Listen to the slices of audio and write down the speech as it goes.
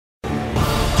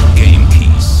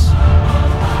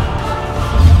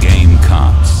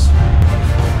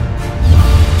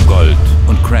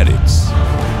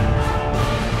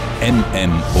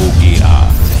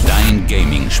MMOGA, dein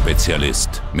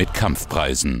Gaming-Spezialist mit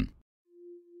Kampfpreisen.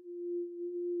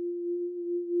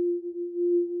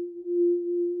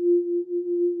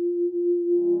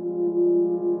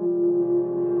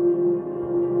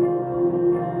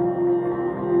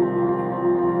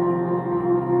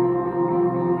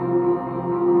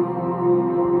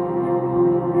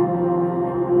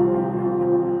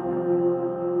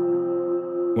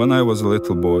 When I was a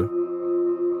little boy,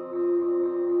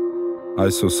 I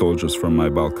saw soldiers from my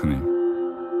balcony.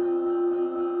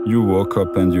 You woke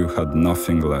up and you had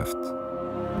nothing left.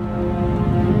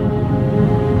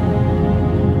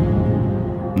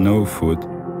 No food,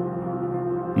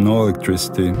 no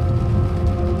electricity,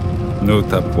 no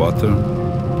tap water.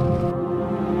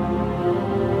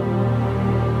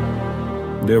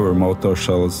 There were mortar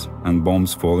shells and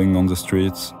bombs falling on the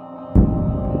streets.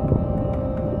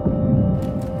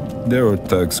 There were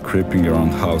thugs creeping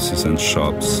around houses and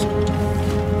shops,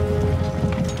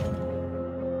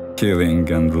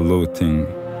 killing and looting.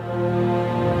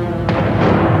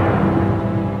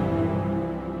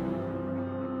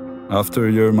 After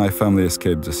a year, my family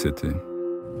escaped the city.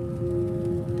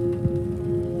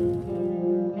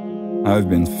 I've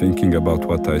been thinking about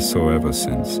what I saw ever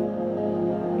since.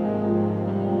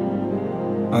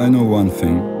 I know one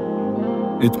thing.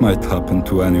 It might happen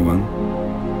to anyone.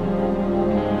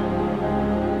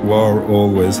 War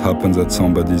always happens at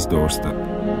somebody's doorstep.